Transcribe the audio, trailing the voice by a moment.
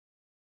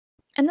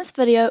In this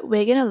video,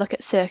 we're going to look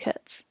at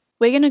circuits.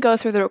 We're going to go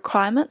through the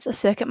requirements a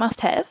circuit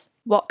must have,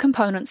 what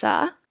components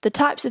are, the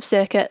types of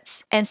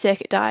circuits, and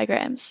circuit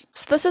diagrams.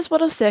 So this is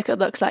what a circuit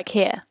looks like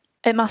here.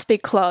 It must be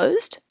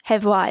closed,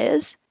 have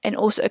wires, and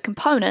also a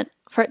component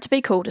for it to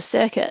be called a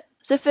circuit.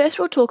 So first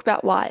we'll talk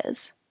about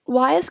wires.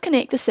 Wires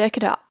connect the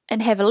circuit up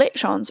and have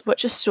electrons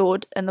which are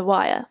stored in the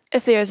wire.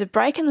 If there is a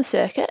break in the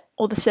circuit,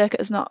 or the circuit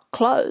is not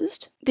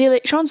closed, the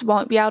electrons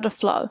won't be able to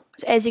flow.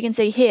 So as you can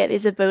see here,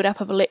 there's a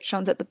build-up of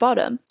electrons at the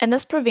bottom, and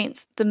this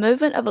prevents the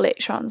movement of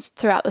electrons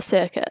throughout the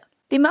circuit.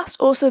 There must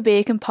also be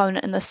a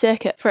component in the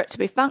circuit for it to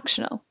be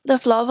functional. The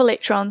flow of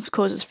electrons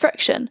causes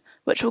friction,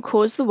 which will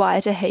cause the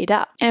wire to heat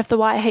up, and if the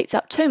wire heats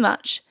up too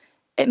much,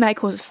 it may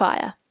cause a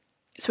fire.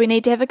 So we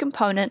need to have a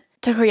component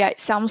to create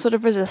some sort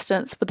of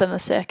resistance within the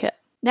circuit.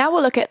 Now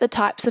we'll look at the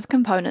types of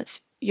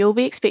components you'll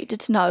be expected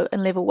to know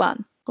in level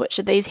 1, which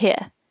are these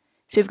here.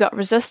 So we've got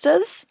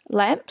resistors,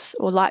 lamps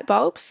or light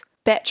bulbs,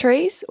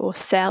 batteries or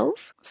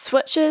cells,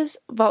 switches,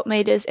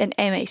 voltmeters and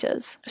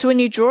ammeters. So when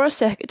you draw a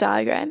circuit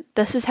diagram,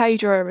 this is how you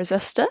draw a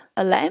resistor,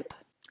 a lamp,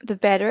 the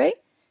battery,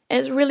 and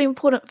it's really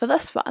important for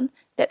this one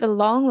that the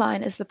long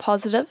line is the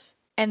positive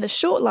and the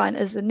short line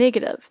is the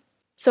negative.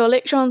 So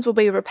electrons will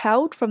be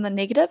repelled from the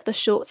negative, the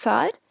short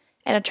side,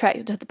 and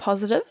attracted to the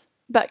positive,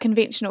 but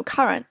conventional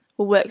current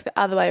will work the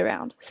other way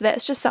around. So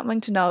that's just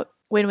something to note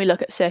when we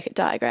look at circuit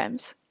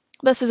diagrams.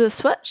 This is a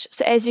switch,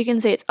 so as you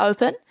can see it's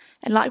open,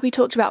 and like we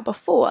talked about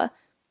before,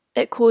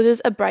 it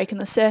causes a break in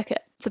the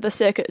circuit. So the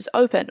circuit is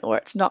open or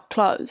it's not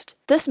closed.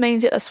 This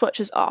means that the switch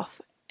is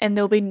off and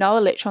there will be no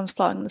electrons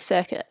flowing in the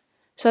circuit.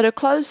 So to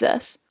close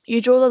this, you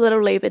draw the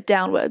little lever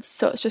downwards,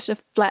 so it's just a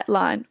flat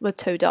line with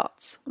 2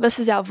 dots. This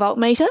is our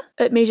voltmeter.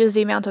 It measures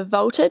the amount of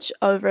voltage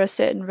over a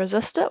certain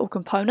resistor or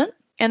component.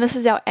 And this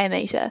is our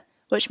ammeter,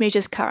 which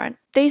measures current.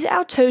 These are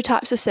our 2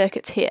 types of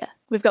circuits here.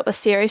 We've got the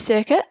series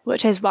circuit,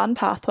 which has one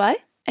pathway,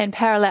 and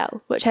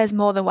parallel, which has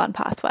more than one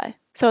pathway.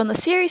 So in the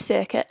series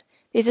circuit,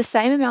 there's the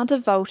same amount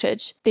of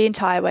voltage the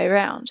entire way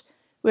around,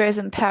 whereas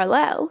in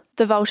parallel,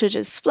 the voltage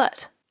is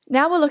split.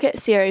 Now we'll look at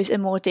series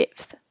in more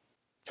depth.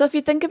 So if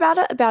you think about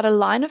it, about a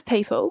line of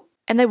people,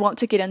 and they want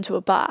to get into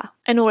a bar.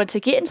 In order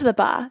to get into the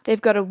bar,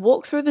 they've got to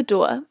walk through the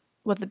door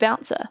with the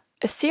bouncer.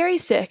 A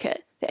series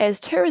circuit that has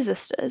 2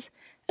 resistors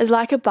is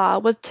like a bar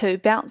with 2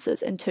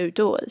 bouncers and 2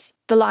 doors.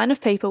 The line of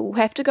people will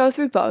have to go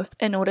through both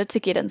in order to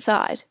get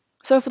inside.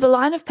 So for the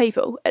line of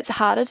people, it's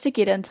harder to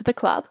get into the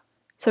club,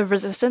 so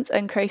resistance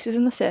increases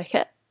in the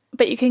circuit,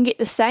 but you can get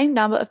the same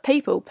number of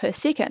people per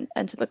second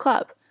into the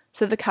club,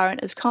 so the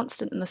current is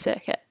constant in the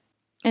circuit.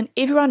 And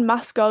everyone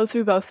must go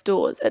through both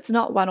doors, it's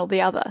not one or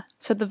the other,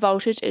 so the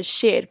voltage is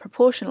shared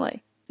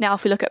proportionally. Now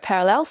if we look at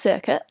parallel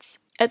circuits,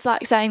 it's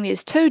like saying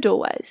there's 2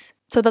 doorways.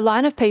 So the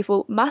line of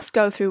people must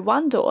go through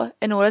one door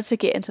in order to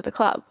get into the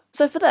club.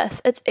 So for this,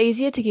 it's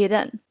easier to get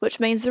in, which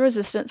means the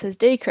resistance has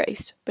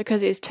decreased because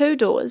there's 2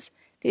 doors,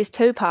 there's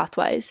 2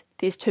 pathways,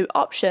 there's 2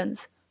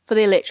 options for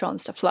the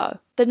electrons to flow.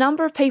 The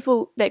number of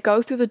people that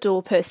go through the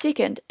door per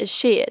second is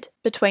shared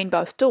between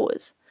both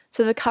doors,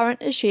 so the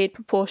current is shared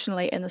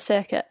proportionally in the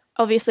circuit.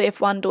 Obviously, if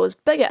one door is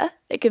bigger,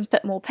 it can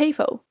fit more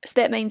people. So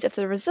that means if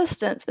the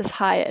resistance is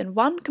higher in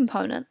one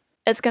component,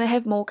 it's going to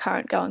have more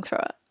current going through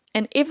it.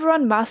 And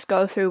everyone must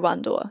go through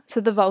one door, so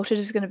the voltage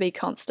is going to be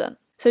constant.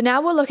 So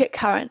now we'll look at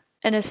current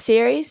in a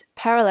series,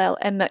 parallel,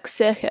 and mixed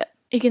circuit.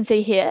 You can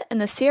see here, in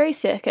the series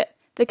circuit,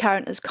 the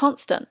current is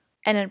constant,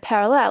 and in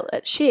parallel,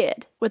 it's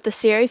shared. With the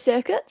series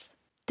circuits,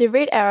 the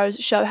red arrows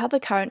show how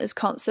the current is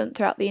constant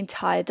throughout the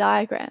entire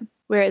diagram,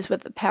 whereas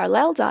with the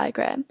parallel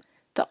diagram,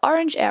 the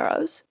orange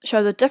arrows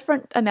show the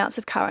different amounts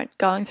of current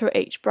going through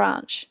each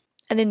branch.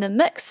 And then the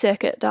mixed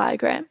circuit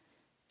diagram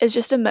is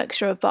just a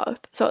mixture of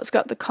both, so it's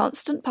got the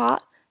constant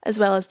part as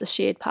well as the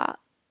shared part.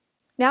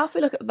 Now if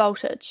we look at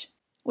voltage,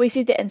 we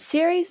see that in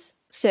series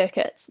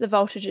circuits the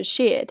voltage is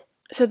shared,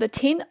 so the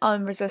 10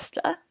 ohm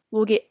resistor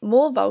will get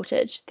more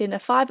voltage than the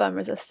 5 ohm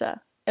resistor.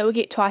 It will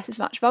get twice as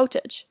much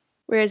voltage.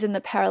 Whereas in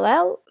the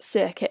parallel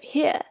circuit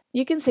here,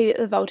 you can see that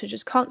the voltage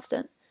is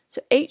constant,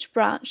 so each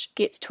branch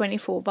gets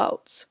 24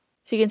 volts.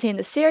 So you can see in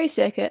the series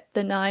circuit,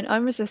 the 9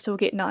 ohm resistor will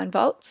get 9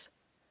 volts,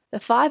 the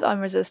 5 ohm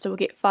resistor will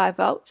get 5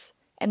 volts,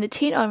 and the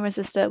 10 ohm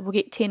resistor will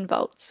get 10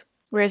 volts.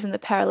 Whereas in the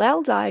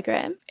parallel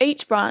diagram,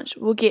 each branch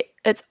will get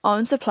its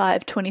own supply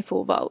of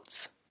 24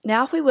 volts.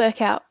 Now if we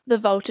work out the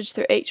voltage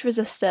through each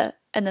resistor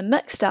in the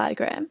mixed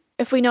diagram,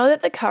 if we know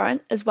that the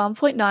current is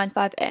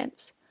 1.95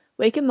 amps,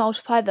 we can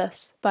multiply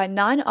this by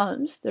 9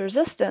 ohms, the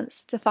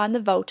resistance, to find the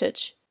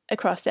voltage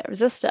across that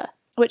resistor,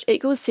 which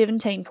equals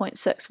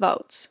 17.6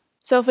 volts.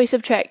 So if we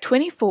subtract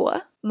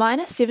 24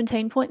 minus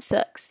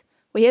 17.6,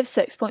 we have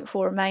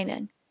 6.4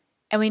 remaining.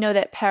 And we know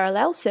that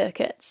parallel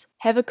circuits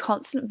have a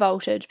constant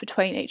voltage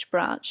between each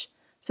branch,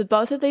 so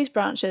both of these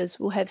branches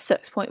will have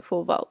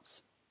 6.4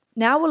 volts.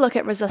 Now we'll look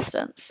at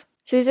resistance.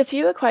 So there's a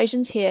few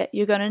equations here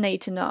you're going to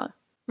need to know.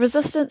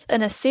 Resistance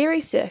in a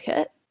series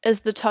circuit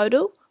is the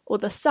total or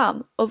the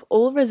sum of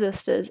all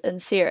resistors in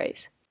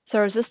series. So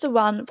resistor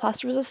 1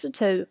 plus resistor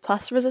 2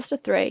 plus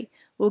resistor 3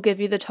 will give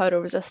you the total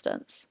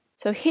resistance.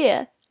 So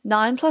here,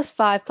 9 plus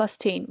 5 plus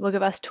 10 will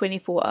give us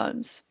 24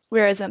 ohms.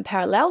 Whereas in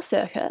parallel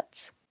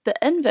circuits, the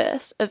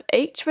inverse of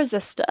each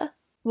resistor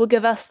will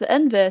give us the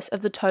inverse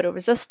of the total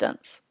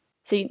resistance.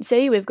 So you can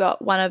see we've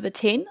got 1 over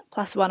 10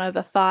 plus 1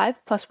 over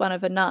 5 plus 1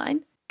 over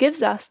 9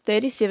 gives us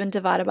 37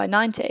 divided by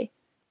 90.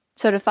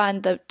 So to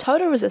find the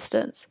total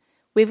resistance,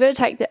 we've got to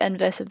take the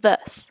inverse of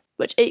this,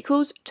 which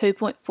equals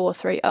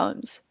 2.43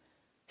 ohms.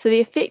 So the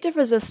effective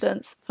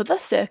resistance for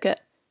this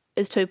circuit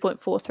is 2.43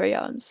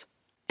 ohms.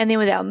 And then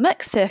with our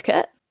mixed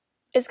circuit,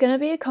 it's going to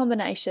be a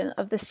combination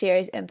of the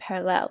series and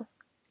parallel.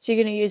 So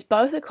you're going to use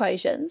both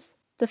equations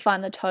to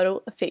find the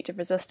total effective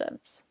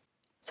resistance.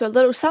 So a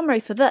little summary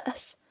for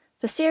this: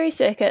 for series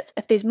circuits,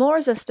 if there's more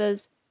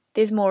resistors,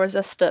 there's more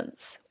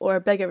resistance, or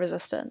a bigger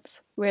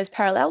resistance. Whereas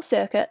parallel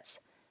circuits,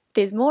 if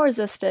there's more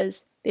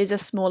resistors, there's a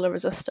smaller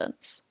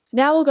resistance.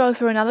 Now we'll go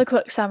through another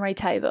quick summary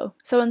table.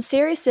 So in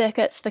series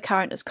circuits, the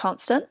current is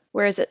constant,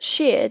 whereas it's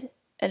shared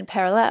in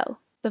parallel.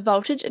 The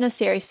voltage in a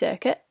series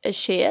circuit is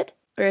shared,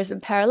 whereas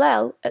in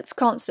parallel, it's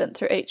constant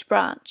through each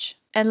branch.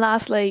 And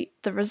lastly,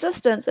 the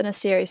resistance in a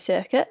series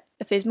circuit: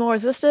 if there's more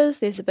resistors,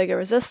 there's a bigger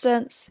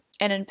resistance,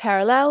 and in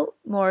parallel,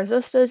 more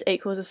resistors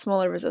equals a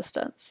smaller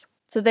resistance.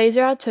 So these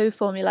are our two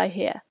formulae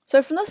here.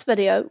 So from this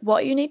video,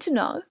 what you need to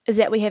know is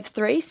that we have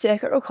 3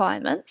 circuit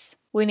requirements.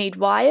 We need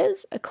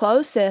wires, a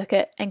closed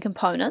circuit, and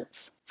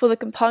components. For the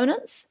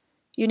components,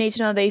 you need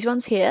to know these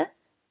ones here: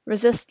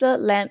 resistor,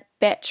 lamp,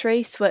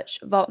 battery, switch,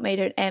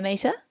 voltmeter, and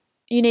ammeter.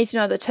 You need to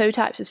know the 2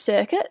 types of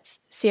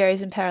circuits,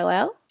 series and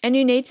parallel, and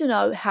you need to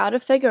know how to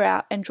figure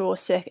out and draw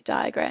circuit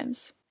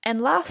diagrams. And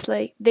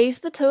lastly, these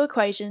are the 2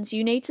 equations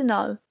you need to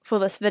know for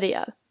this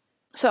video.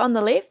 So on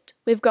the left,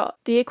 we've got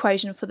the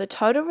equation for the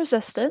total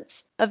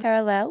resistance of a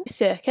parallel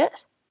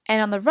circuit,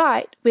 and on the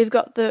right, we've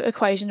got the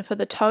equation for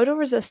the total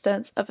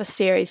resistance of a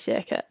series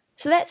circuit.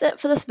 So that's it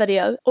for this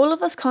video. All of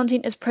this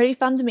content is pretty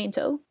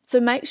fundamental, so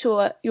make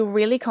sure you're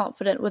really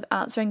confident with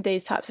answering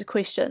these types of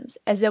questions,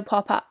 as they'll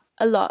pop up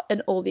a lot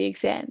in all the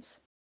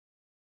exams.